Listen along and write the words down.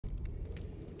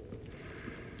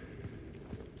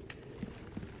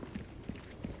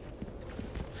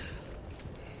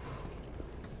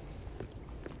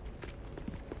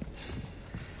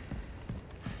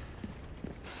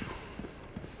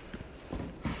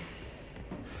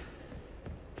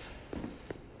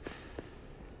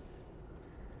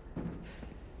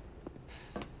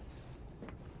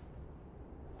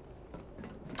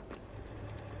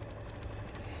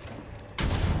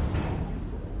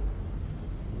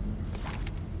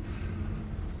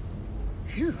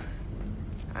Phew.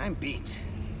 I'm beat.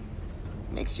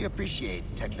 Makes you appreciate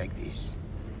tech like this.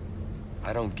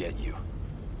 I don't get you.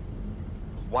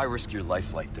 Why risk your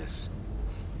life like this?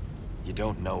 You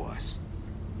don't know us.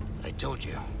 I told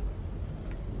you.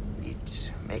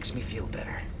 It makes me feel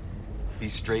better. Be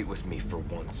straight with me for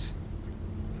once.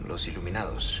 Los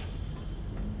Iluminados.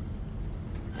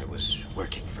 I was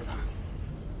working for them.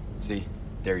 See?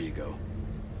 There you go.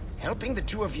 Helping the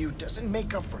two of you doesn't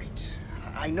make up for it.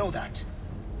 I know that.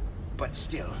 But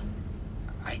still,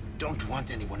 I don't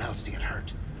want anyone else to get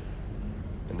hurt.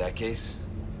 In that case,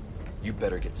 you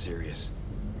better get serious.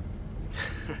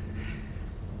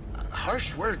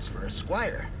 Harsh words for a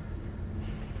squire.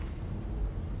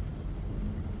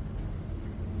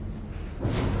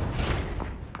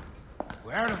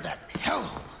 We're out of that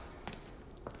hellhole.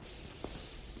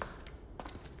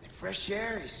 The fresh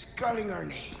air is calling our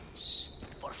names.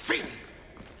 Por fin!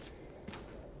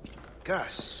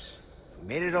 Gus, if we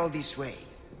made it all this way,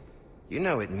 you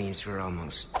know it means we're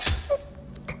almost...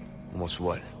 Almost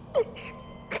what?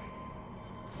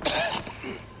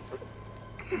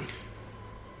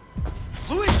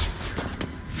 Luis!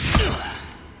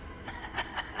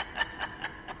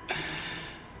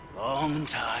 Long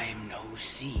time no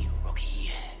see,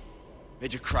 rookie.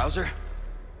 Major Krauser?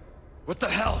 What the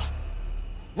hell?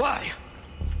 Why?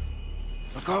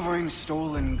 Recovering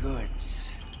stolen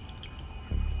goods.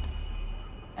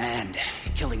 And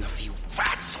killing a few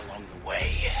rats along the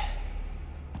way.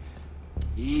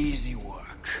 Easy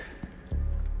work.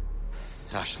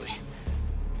 Ashley,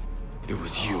 it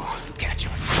was you. Catch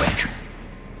on quick.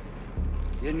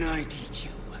 Didn't I teach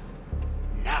you?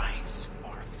 Knives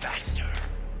are faster.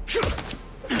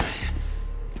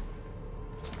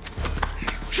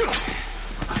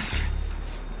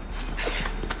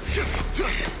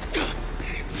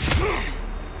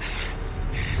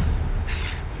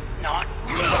 Not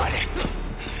good.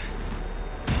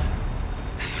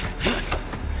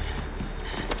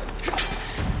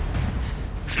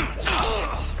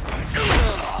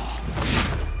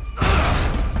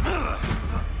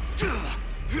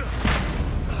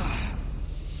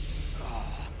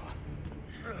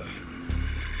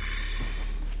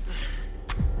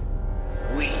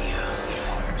 We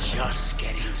are just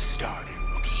getting started,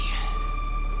 rookie.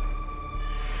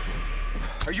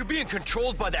 Are you being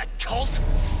controlled by that cult?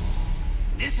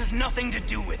 This has nothing to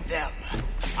do with them.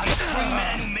 I'm a free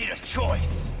man who made a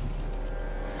choice.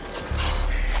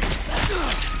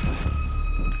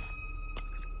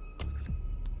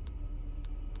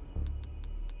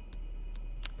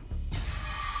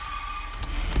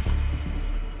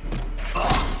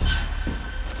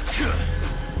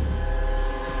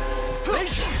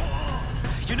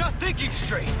 You're not thinking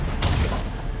straight.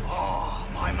 Oh,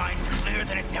 my mind's clearer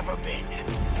than it's ever been.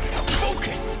 Now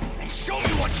focus and show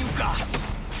me what you got.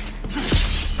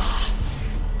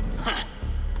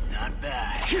 Not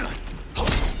bad.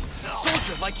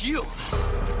 Soldier like you.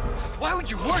 Why would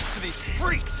you work for these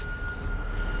freaks?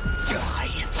 Die.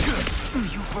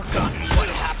 Have you forgotten what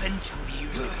happened 2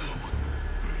 years ago?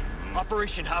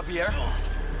 Operation Javier?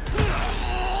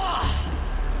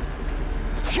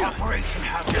 Operation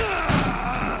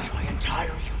Javier. My entire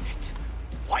unit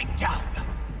wiped out.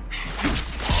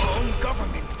 Our own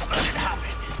government let it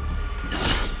happen.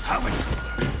 Haven't you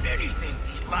learned anything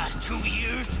these last 2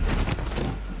 years?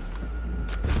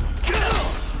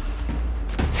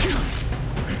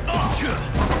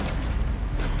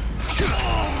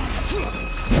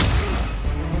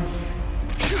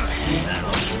 That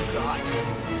all you got?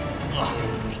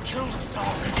 They killed us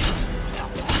all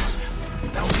without warning,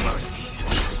 without mercy.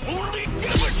 Only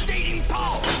devastating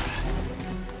power!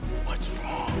 What's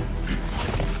wrong? I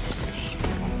do the same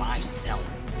for myself.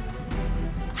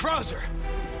 Krauser!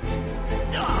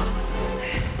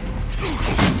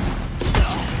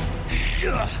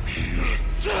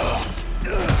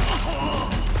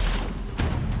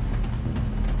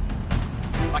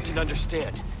 I can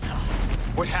understand.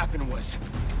 What happened was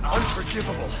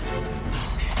unforgivable.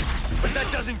 But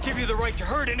that doesn't give you the right to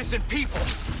hurt innocent people.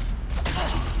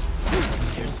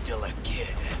 You're still a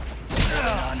kid.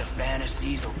 Holding on to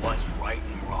fantasies of what's right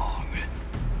and wrong.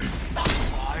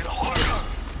 Try harder.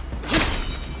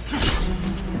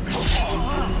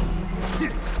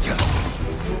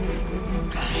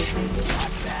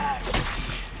 Not bad.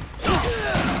 What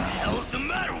the hell's the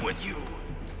matter with you?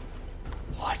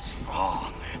 What's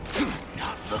wrong?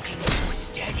 Not looking too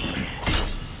steady.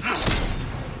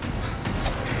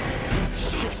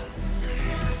 Shit.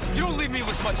 You don't leave me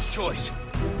with much choice.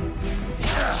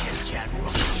 Chit-chat,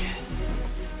 rookie.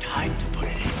 Time to put an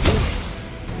end to this.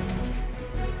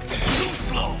 Too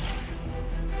slow.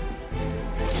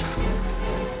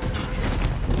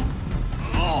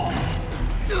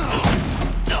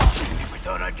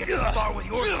 get to spar with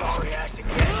your sorry ass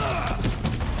again.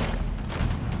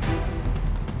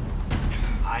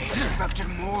 I expected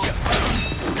more.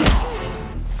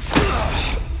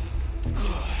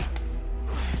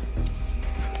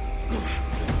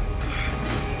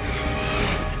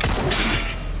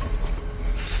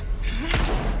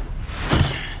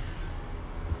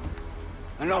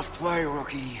 Enough play,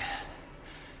 rookie.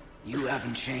 You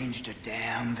haven't changed a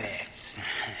damn bit.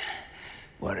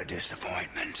 What a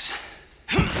disappointment.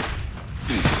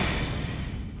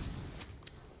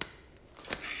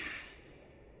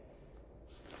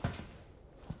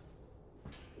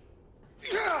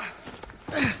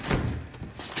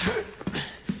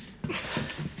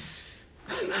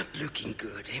 Not looking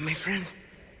good, eh, my friend?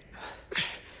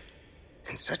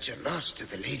 And such a loss to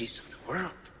the ladies of the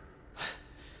world.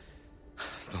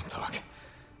 Don't talk.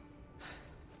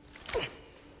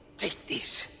 Take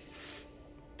this.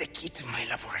 The key to my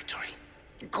laboratory.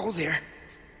 Go there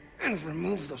and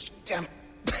remove those damn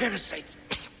parasites.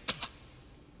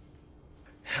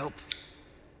 Help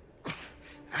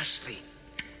Ashley.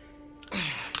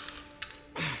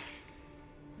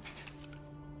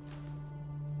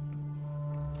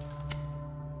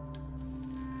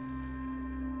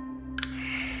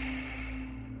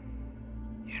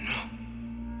 You know,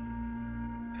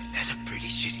 I led a pretty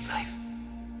shitty life.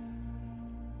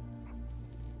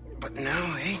 But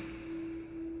now, eh?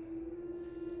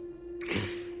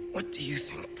 What do you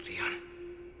think, Leon?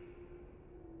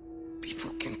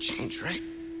 People can change, right?